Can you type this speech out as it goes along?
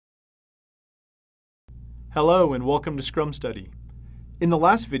Hello and welcome to Scrum Study. In the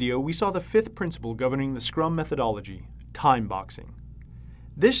last video, we saw the fifth principle governing the Scrum methodology, time boxing.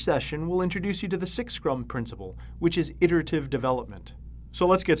 This session will introduce you to the sixth Scrum principle, which is iterative development. So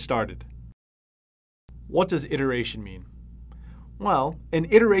let's get started. What does iteration mean? Well, an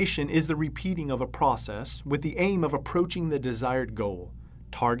iteration is the repeating of a process with the aim of approaching the desired goal,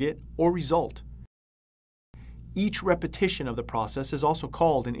 target, or result. Each repetition of the process is also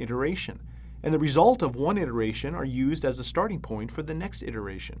called an iteration, and the result of one iteration are used as a starting point for the next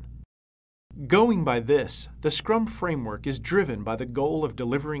iteration. Going by this, the Scrum framework is driven by the goal of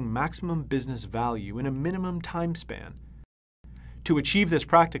delivering maximum business value in a minimum time span. To achieve this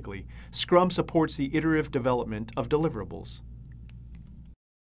practically, Scrum supports the iterative development of deliverables.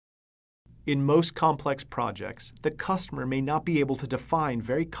 In most complex projects, the customer may not be able to define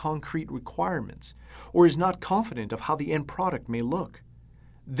very concrete requirements or is not confident of how the end product may look.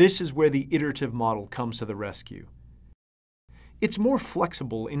 This is where the iterative model comes to the rescue. It's more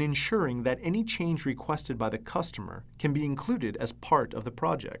flexible in ensuring that any change requested by the customer can be included as part of the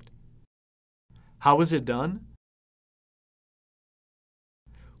project. How is it done?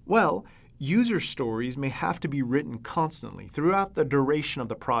 Well, user stories may have to be written constantly throughout the duration of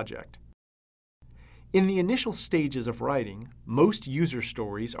the project. In the initial stages of writing, most user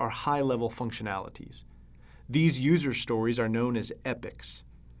stories are high-level functionalities. These user stories are known as epics.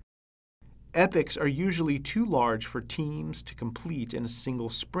 Epics are usually too large for teams to complete in a single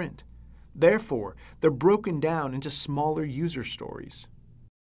sprint. Therefore, they're broken down into smaller user stories.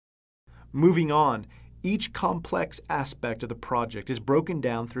 Moving on, each complex aspect of the project is broken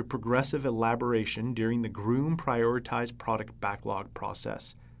down through progressive elaboration during the Groom prioritized product backlog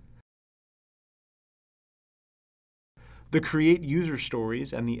process. The create user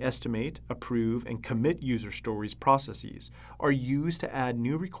stories and the estimate, approve, and commit user stories processes are used to add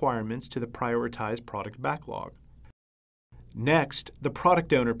new requirements to the prioritized product backlog. Next, the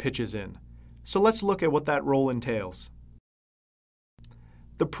product owner pitches in. So let's look at what that role entails.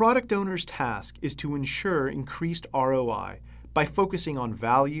 The product owner's task is to ensure increased ROI by focusing on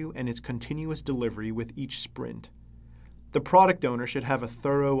value and its continuous delivery with each sprint. The product owner should have a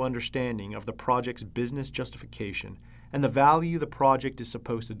thorough understanding of the project's business justification and the value the project is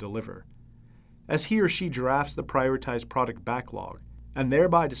supposed to deliver, as he or she drafts the prioritized product backlog and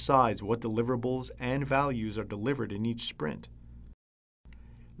thereby decides what deliverables and values are delivered in each sprint.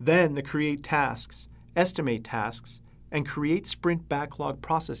 Then the create tasks, estimate tasks, and create sprint backlog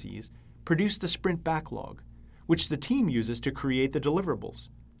processes produce the sprint backlog, which the team uses to create the deliverables.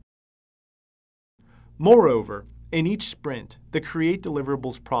 Moreover, in each sprint, the create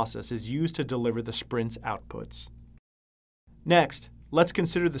deliverables process is used to deliver the sprint's outputs. Next, let's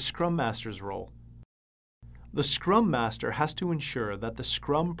consider the Scrum Master's role. The Scrum Master has to ensure that the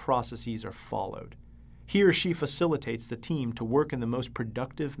Scrum processes are followed. He or she facilitates the team to work in the most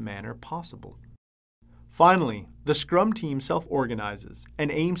productive manner possible. Finally, the Scrum team self-organizes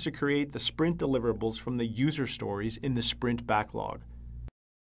and aims to create the sprint deliverables from the user stories in the sprint backlog.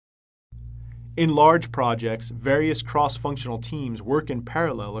 In large projects, various cross-functional teams work in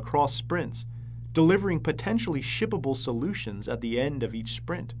parallel across sprints, delivering potentially shippable solutions at the end of each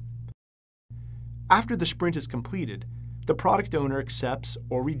sprint. After the sprint is completed, the product owner accepts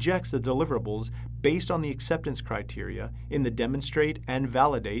or rejects the deliverables based on the acceptance criteria in the demonstrate and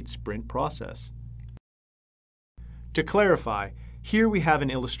validate sprint process. To clarify, here we have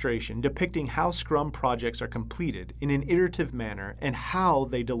an illustration depicting how Scrum projects are completed in an iterative manner and how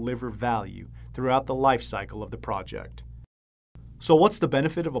they deliver value throughout the life cycle of the project. So what's the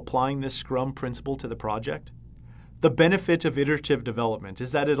benefit of applying this Scrum principle to the project? The benefit of iterative development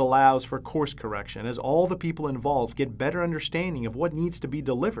is that it allows for course correction as all the people involved get better understanding of what needs to be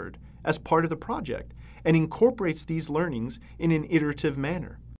delivered as part of the project and incorporates these learnings in an iterative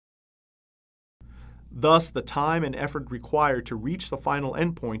manner. Thus, the time and effort required to reach the final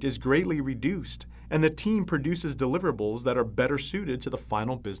endpoint is greatly reduced, and the team produces deliverables that are better suited to the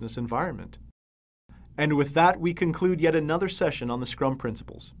final business environment. And with that, we conclude yet another session on the Scrum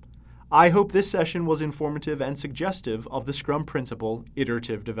principles. I hope this session was informative and suggestive of the Scrum principle,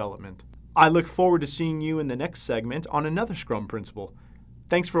 iterative development. I look forward to seeing you in the next segment on another Scrum principle.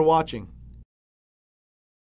 Thanks for watching.